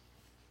service.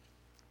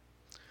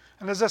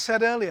 And as I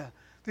said earlier,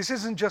 this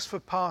isn't just for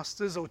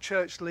pastors or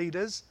church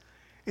leaders,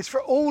 it's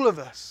for all of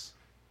us.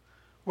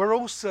 We're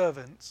all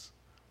servants,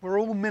 we're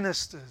all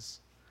ministers,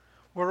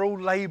 we're all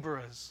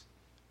labourers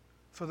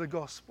for the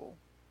gospel,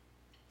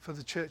 for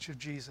the Church of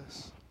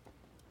Jesus.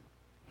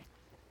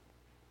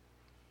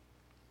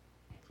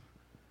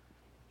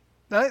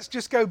 Now let's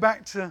just go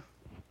back to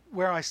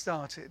where I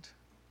started.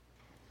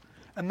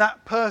 And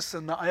that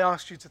person that I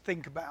asked you to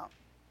think about.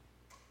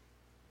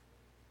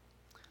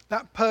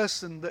 That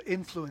person that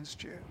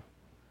influenced you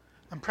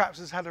and perhaps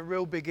has had a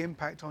real big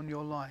impact on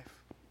your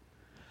life.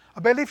 I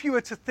bet if you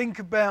were to think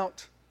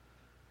about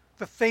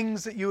the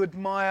things that you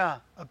admire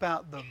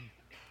about them,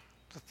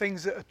 the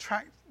things that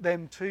attract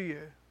them to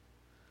you,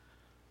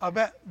 I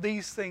bet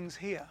these things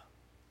here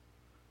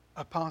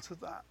are part of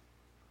that.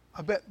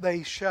 I bet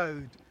they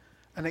showed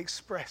and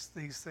expressed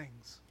these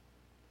things.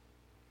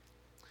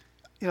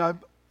 You know,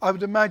 I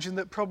would imagine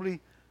that probably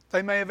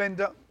they may have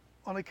ended up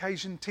on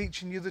occasion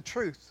teaching you the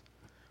truth.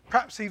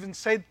 Perhaps even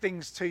said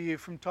things to you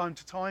from time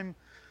to time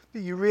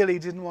that you really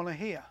didn't want to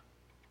hear.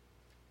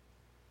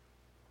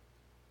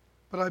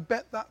 But I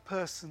bet that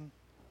person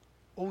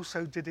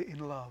also did it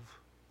in love.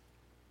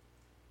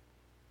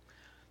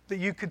 That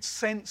you could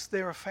sense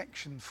their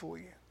affection for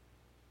you.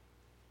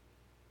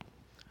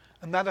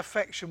 And that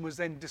affection was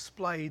then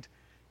displayed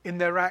in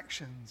their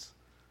actions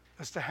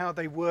as to how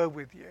they were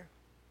with you,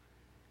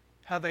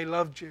 how they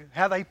loved you,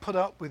 how they put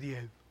up with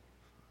you,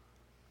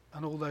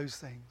 and all those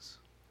things.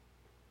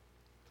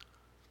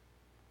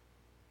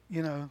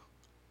 You know,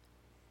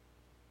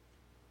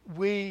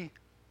 we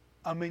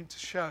are meant to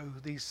show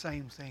these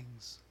same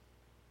things.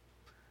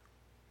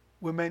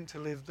 We're meant to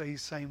live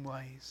these same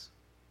ways.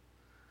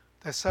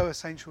 They're so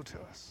essential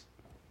to us.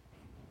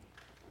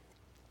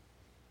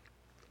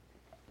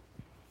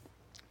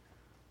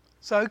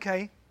 So,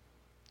 okay,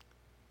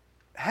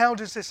 how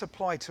does this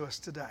apply to us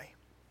today?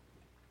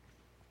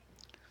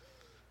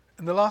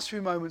 In the last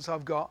few moments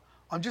I've got,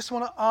 I just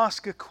want to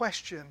ask a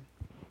question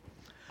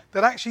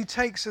that actually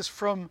takes us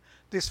from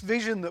this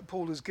vision that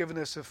Paul has given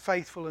us of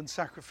faithful and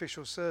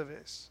sacrificial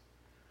service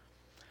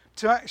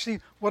to actually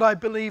what I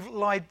believe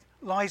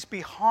lies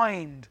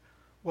behind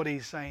what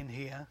he's saying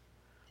here.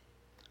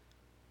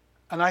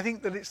 And I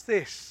think that it's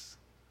this.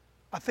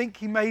 I think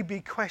he may be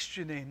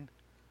questioning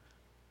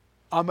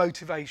our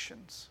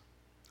motivations.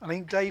 I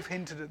think Dave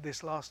hinted at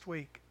this last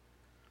week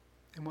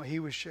in what he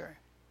was sharing.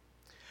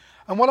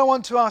 And what I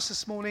want to ask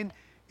this morning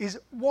is,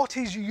 what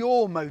is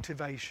your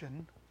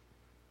motivation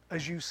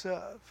as you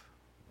serve?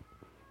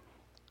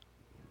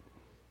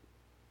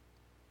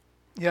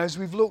 You know, as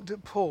we've looked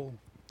at Paul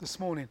this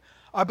morning,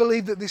 I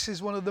believe that this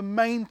is one of the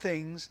main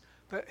things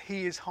that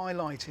he is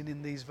highlighting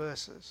in these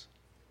verses.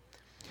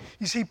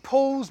 You see,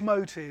 Paul's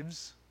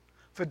motives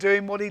for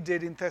doing what he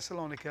did in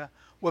Thessalonica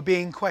were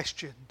being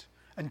questioned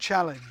and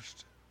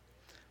challenged.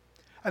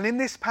 And in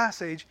this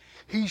passage,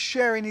 he's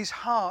sharing his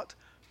heart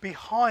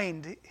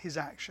behind his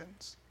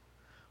actions.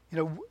 You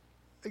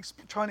know,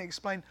 trying to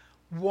explain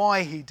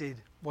why he did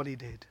what he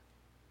did.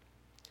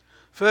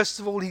 First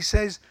of all, he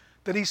says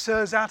that he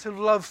serves out of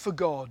love for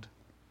God.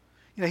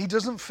 You know, he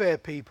doesn't fear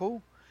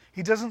people.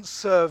 He doesn't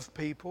serve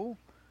people.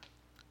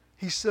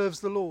 He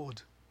serves the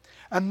Lord.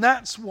 And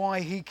that's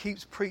why he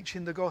keeps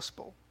preaching the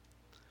gospel.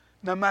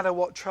 no matter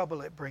what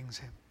trouble it brings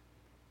him.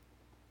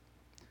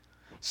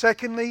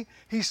 Secondly,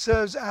 he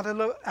serves out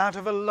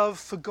of a love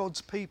for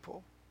God's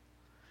people.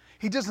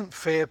 He doesn't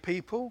fear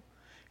people.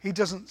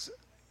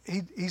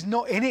 He's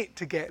not in it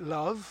to get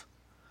love.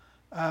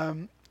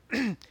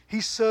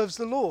 He serves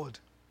the Lord.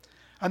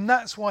 And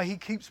that's why he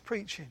keeps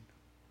preaching.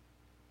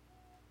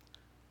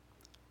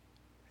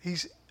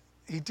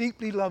 He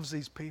deeply loves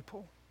these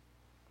people.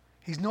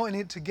 He's not in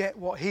it to get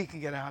what he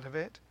can get out of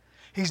it.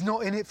 He's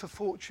not in it for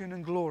fortune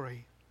and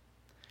glory.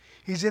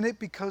 He's in it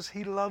because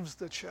he loves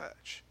the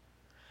church.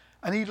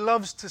 And he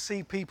loves to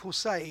see people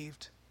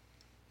saved.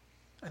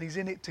 And he's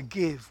in it to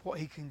give what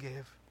he can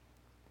give.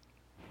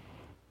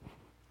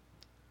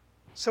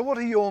 So what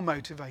are your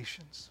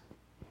motivations?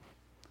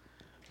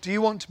 Do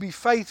you want to be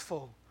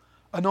faithful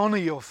and honour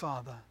your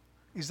Father?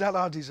 Is that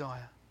our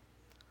desire?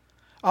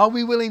 Are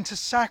we willing to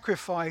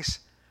sacrifice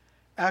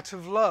out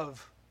of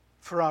love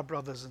for our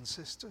brothers and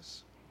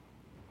sisters?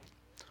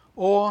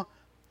 Or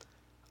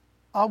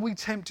are we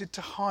tempted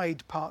to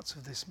hide parts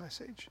of this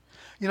message?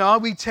 Are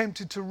we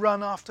tempted to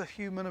run after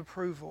human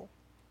approval?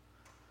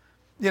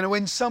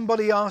 When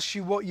somebody asks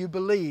you what you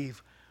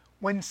believe,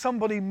 when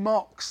somebody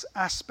mocks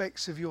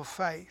aspects of your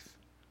faith,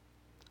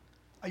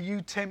 are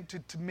you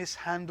tempted to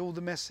mishandle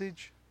the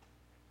message?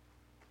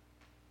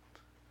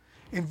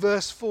 In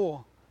verse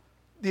 4,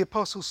 the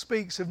apostle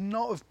speaks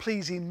not of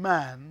pleasing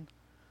man,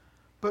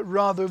 but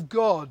rather of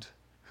God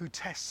who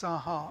tests our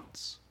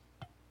hearts.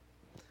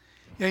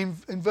 In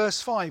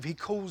verse 5, he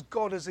calls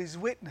God as his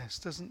witness,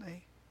 doesn't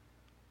he?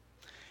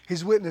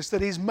 His witness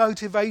that his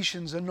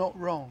motivations are not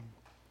wrong.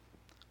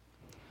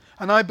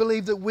 And I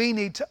believe that we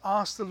need to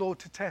ask the Lord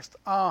to test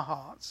our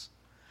hearts,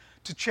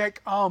 to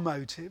check our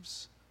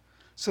motives,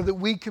 so that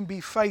we can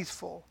be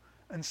faithful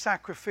and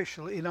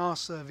sacrificial in our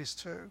service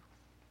too.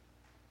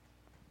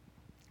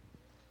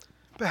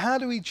 But how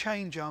do we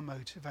change our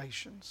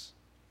motivations?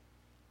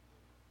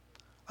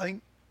 I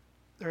think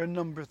there are a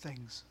number of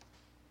things.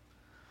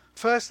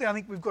 Firstly, I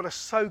think we've got to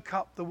soak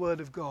up the Word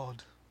of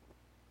God.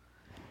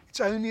 It's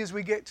only as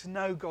we get to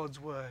know God's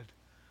Word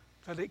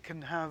that it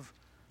can have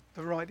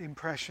the right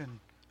impression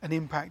and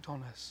impact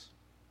on us.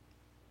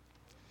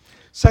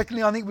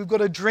 Secondly, I think we've got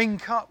to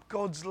drink up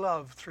God's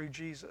love through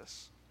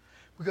Jesus.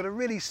 We've got to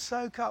really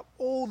soak up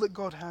all that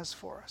God has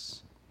for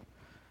us.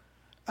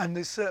 And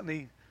there's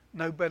certainly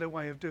no better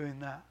way of doing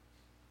that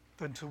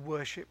than to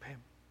worship him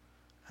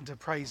and to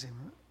praise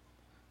him,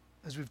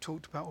 as we've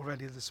talked about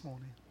already this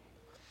morning.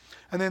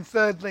 And then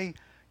thirdly,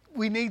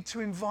 we need to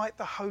invite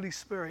the Holy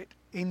Spirit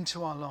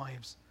into our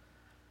lives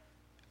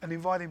and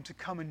invite him to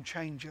come and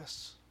change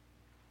us.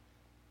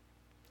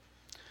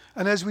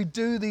 And as we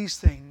do these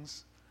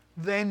things,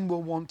 then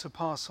we'll want to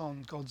pass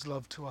on God's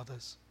love to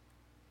others.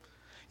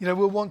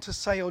 We'll want to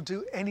say or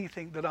do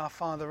anything that our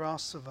Father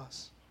asks of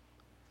us.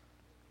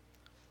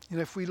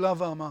 If we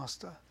love our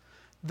Master,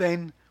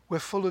 then we're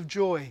full of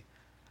joy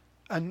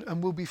and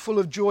we'll be full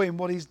of joy in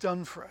what he's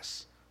done for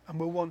us, and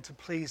we'll want to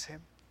please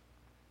him.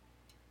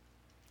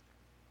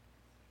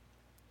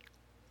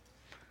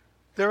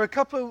 There are a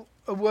couple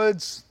of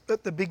words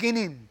at the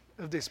beginning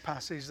of this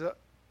passage that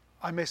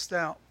I missed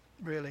out,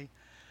 really.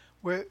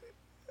 Where,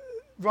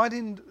 right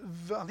in,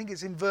 I think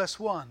it's in verse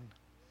 1,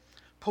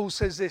 Paul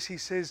says this, he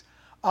says,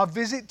 "Our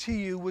visit to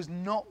you was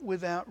not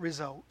without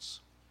results."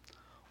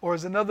 Or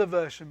as another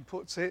version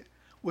puts it,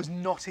 was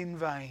not in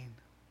vain.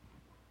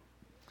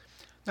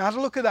 Now, I had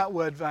a look at that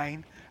word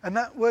vain, and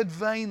that word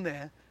vain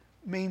there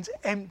means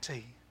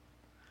empty.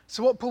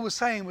 So what Paul was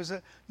saying was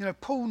that,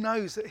 Paul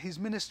knows that his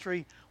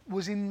ministry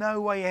was in no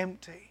way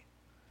empty.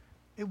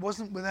 It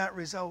wasn't without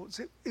results.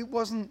 It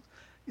wasn't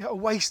a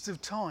waste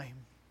of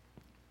time.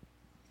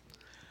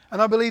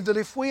 And I believe that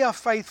if we are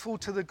faithful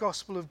to the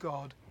gospel of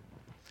God,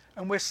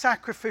 and we're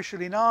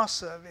sacrificial in our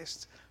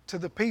service to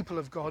the people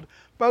of God,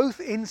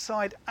 both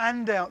inside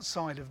and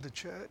outside of the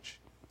church,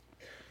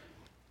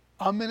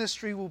 our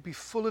ministry will be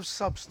full of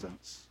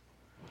substance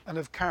and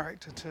of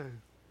character too.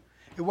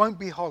 It won't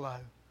be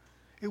hollow.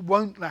 It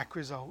won't lack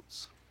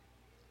results.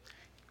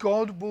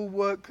 God will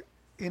work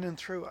in and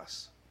through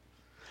us.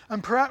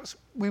 And perhaps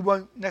we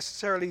won't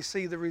necessarily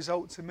see the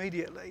results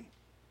immediately.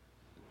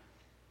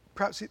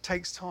 Perhaps it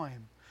takes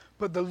time.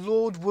 But the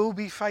Lord will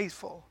be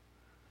faithful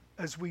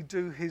as we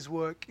do his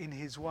work in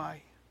his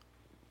way.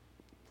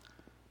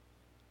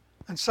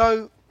 And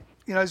so,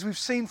 as we've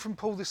seen from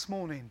Paul this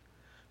morning,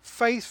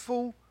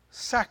 faithful,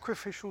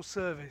 sacrificial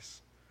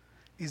service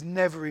is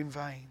never in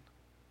vain.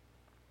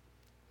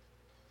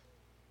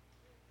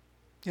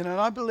 And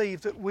I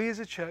believe that we as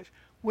a church,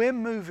 we're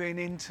moving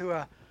into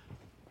an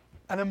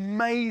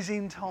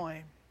amazing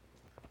time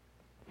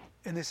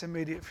in this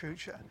immediate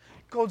future.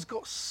 God's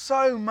got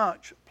so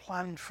much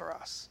planned for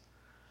us.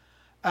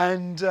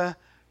 And,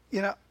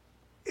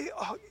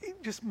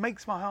 it just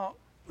makes my heart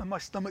and my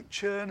stomach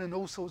churn and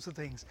all sorts of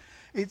things.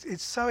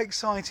 It's so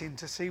exciting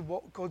to see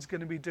what God's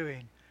going to be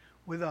doing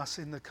with us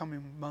in the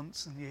coming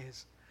months and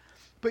years.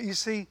 But you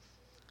see,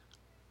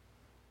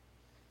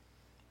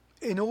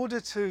 in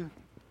order to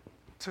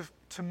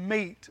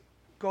meet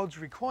God's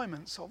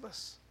requirements of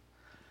us,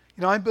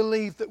 You know, I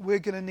believe that we're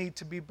going to need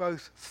to be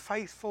both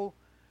faithful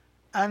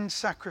and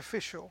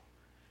sacrificial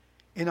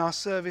in our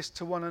service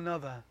to one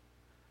another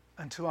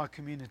and to our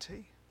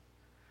community.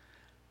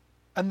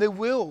 And there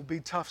will be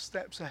tough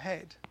steps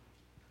ahead,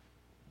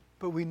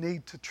 but we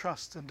need to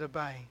trust and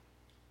obey.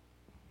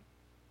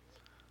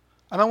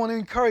 And I want to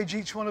encourage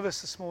each one of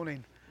us this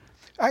morning,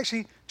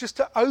 actually, just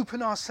to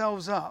open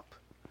ourselves up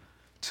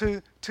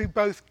to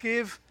both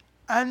give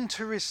and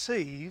to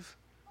receive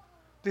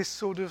this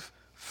sort of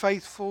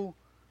faithful,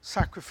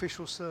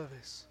 sacrificial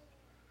service.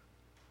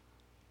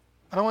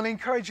 And I want to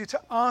encourage you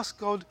to ask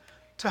God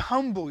to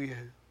humble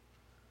you,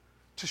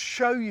 to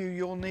show you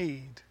your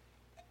need.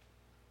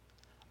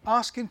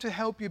 Ask Him to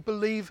help you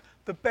believe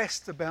the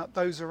best about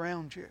those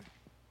around you.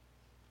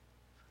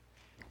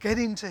 Get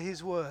into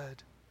His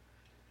Word.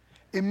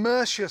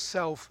 Immerse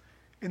yourself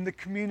in the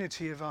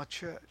community of our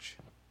church.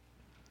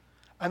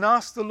 And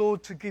ask the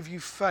Lord to give you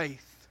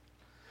faith.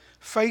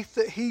 Faith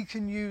that He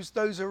can use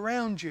those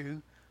around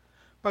you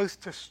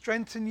both to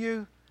strengthen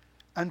you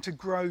and to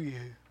grow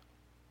you.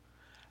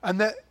 And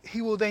that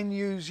He will then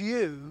use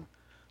you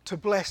to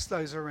bless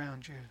those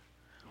around you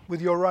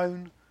with your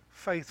own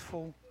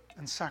faithful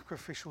and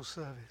sacrificial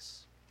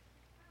service.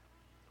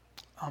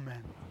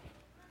 Amen.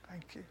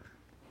 Thank you.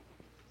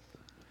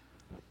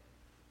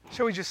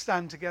 Shall we just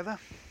stand together?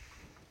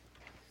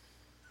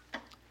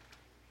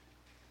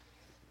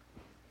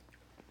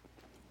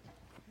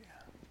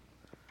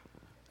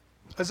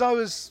 As I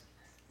was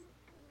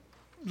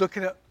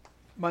looking at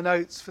my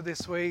notes for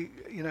this week,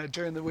 you know,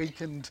 during the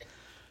week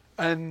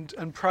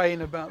and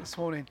praying about this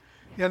morning,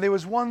 you know, there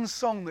was one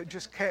song that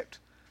just kept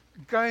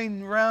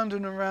going round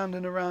and around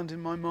and around in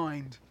my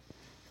mind.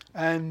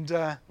 And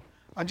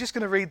I'm just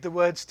going to read the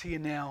words to you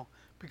now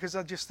because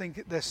I just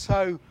think they're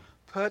so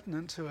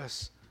pertinent to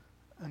us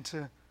and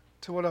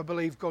to what I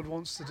believe God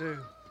wants to do.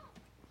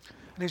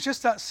 And it's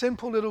just that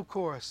simple little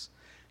chorus.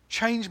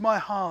 Change my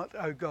heart,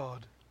 O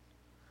God.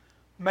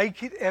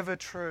 Make it ever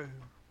true.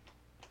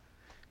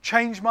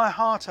 Change my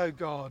heart, O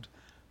God.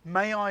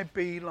 May I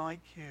be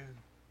like you.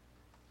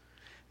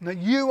 Now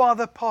you are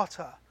the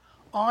potter.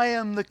 I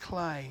am the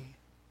clay.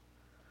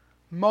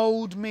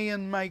 Mold me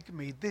and make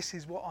me. This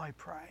is what I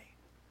pray.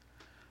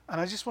 And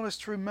I just want us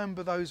to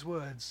remember those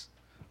words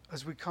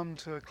as we come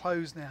to a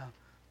close now,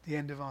 the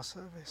end of our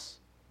service.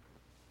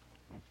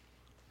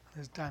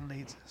 As Dan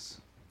leads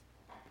us.